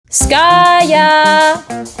Skaya!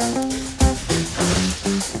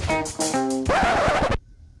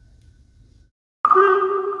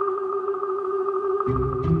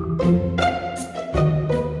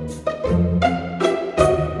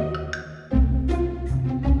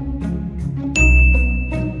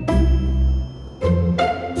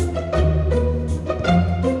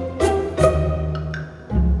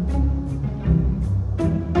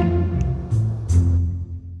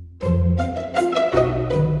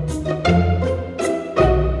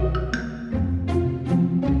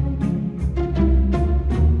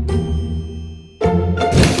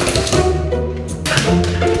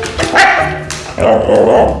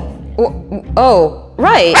 Oh,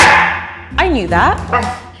 right. I knew that.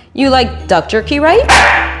 You like duck jerky, right?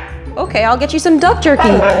 Okay, I'll get you some duck jerky.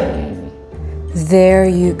 There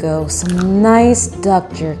you go, some nice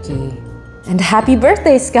duck jerky. And happy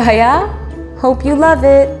birthday, Skaya. Hope you love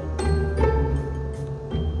it.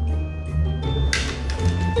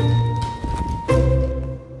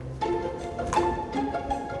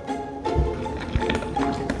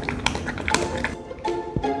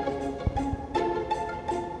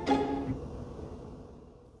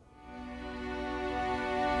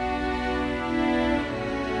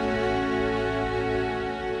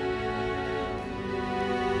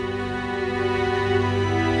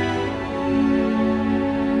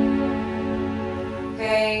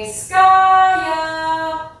 Hey,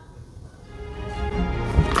 Skaya!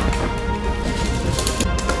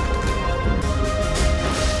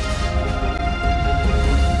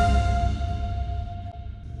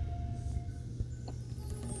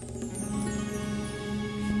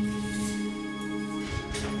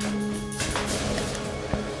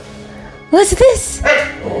 What's this?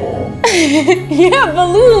 Yeah,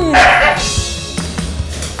 balloons!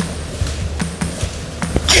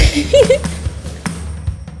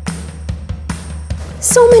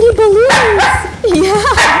 So many balloons! Yeah!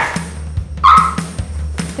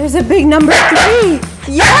 There's a big number 3!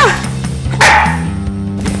 Yeah!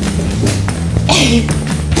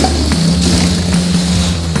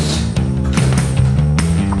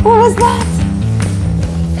 What was that?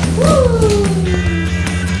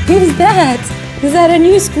 Who's that? Is that a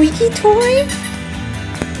new squeaky toy?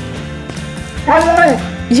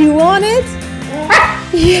 You want it?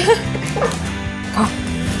 Yeah!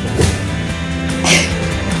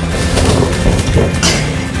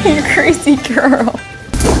 You crazy girl.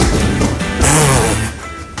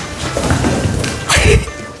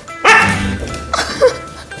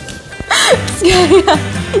 Skaya,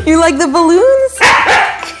 you like the balloons?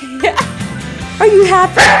 Yeah. Are you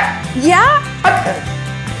happy? Yeah?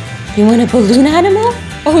 You want a balloon animal?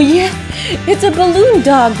 Oh yeah, it's a balloon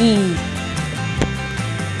doggy.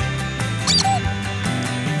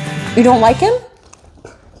 You don't like him?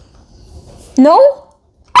 No?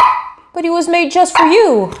 But he was made just for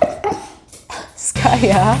you.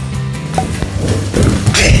 Skaya.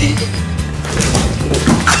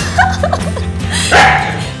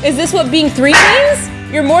 Is this what being 3 means?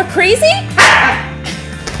 You're more crazy?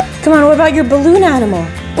 Come on, what about your balloon animal?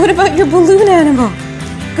 What about your balloon animal?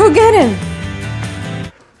 Go get him.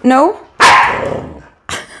 No?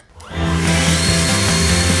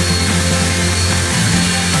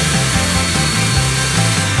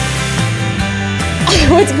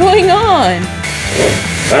 What's going on?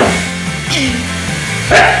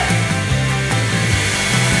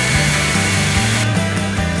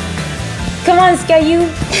 Come on, Skaya.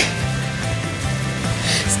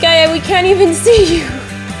 Skaya, we can't even see you.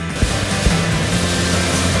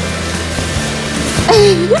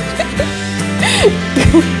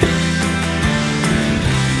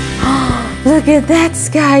 Look at that,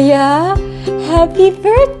 Skaya. Happy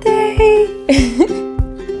birthday.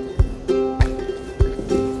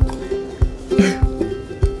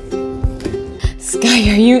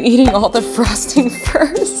 Skaya, are you eating all the frosting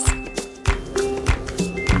first?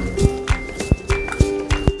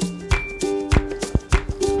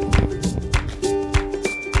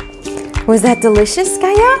 Was that delicious,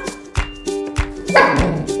 Skaya?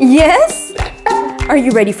 Yes? Are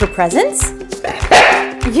you ready for presents?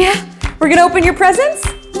 Yeah? We're gonna open your presents?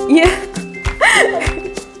 Yeah?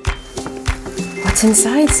 What's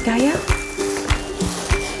inside, Skaya?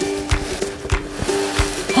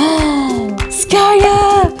 Oh,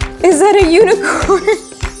 Skaya! Is that a unicorn?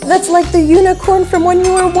 That's like the unicorn from when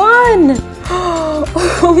you were 1.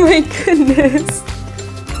 Oh my goodness.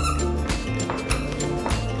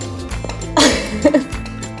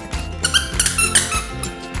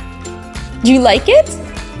 Do you like it?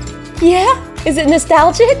 Yeah? Is it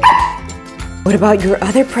nostalgic? What about your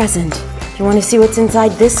other present? Do you want to see what's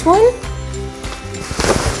inside this one?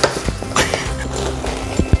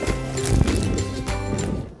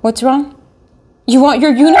 What's wrong? You want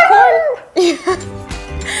your unicorn?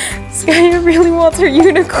 Skaya really wants her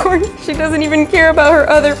unicorn. She doesn't even care about her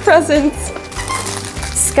other presents.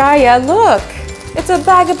 Skaya, look. It's a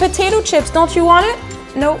bag of potato chips. Don't you want it?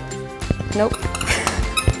 Nope. Nope.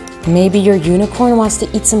 Maybe your unicorn wants to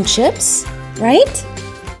eat some chips? Right?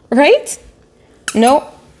 Right? Nope.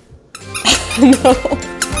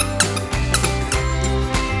 No.